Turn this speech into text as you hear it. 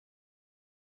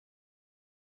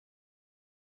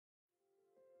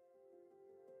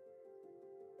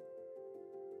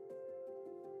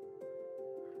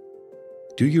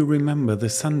Do you remember the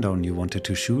sundown you wanted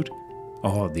to shoot?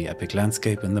 Or the epic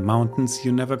landscape in the mountains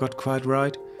you never got quite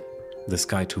right? The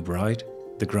sky too bright?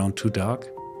 The ground too dark?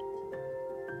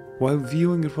 While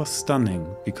viewing it was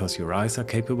stunning, because your eyes are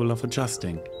capable of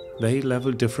adjusting. They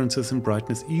level differences in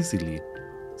brightness easily,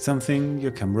 something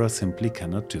your camera simply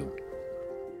cannot do.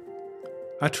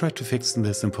 I tried to fix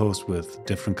this in post with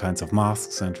different kinds of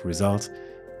masks and results,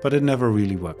 but it never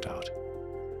really worked out.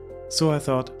 So I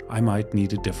thought I might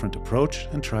need a different approach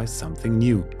and try something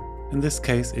new, in this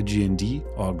case a GND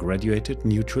or graduated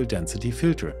neutral density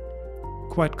filter.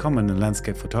 Quite common in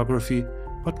landscape photography,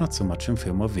 but not so much in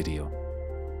film or video.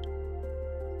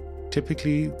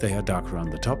 Typically they are darker on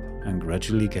the top and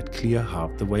gradually get clear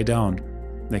half the way down.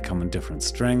 They come in different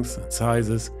strengths and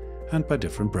sizes and by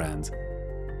different brands.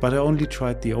 But I only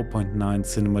tried the 0.9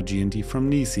 Cinema GND from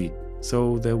Nisi,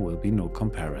 so there will be no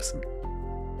comparison.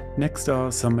 Next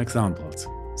are some examples,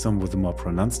 some with a more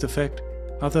pronounced effect,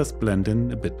 others blend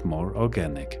in a bit more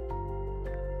organic.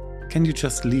 Can you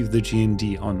just leave the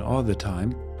GND on all the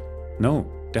time? No,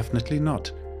 definitely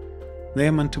not. They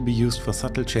are meant to be used for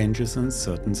subtle changes in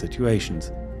certain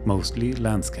situations, mostly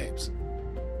landscapes.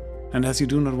 And as you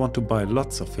do not want to buy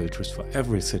lots of filters for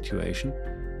every situation,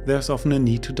 there's often a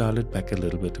need to dial it back a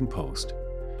little bit in post.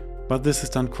 But this is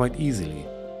done quite easily.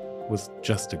 With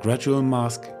just a gradual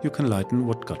mask, you can lighten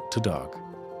what got too dark.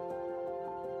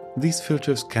 These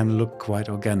filters can look quite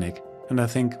organic, and I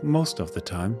think most of the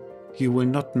time you will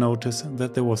not notice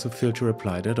that there was a filter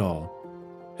applied at all,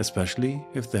 especially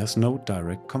if there's no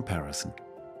direct comparison.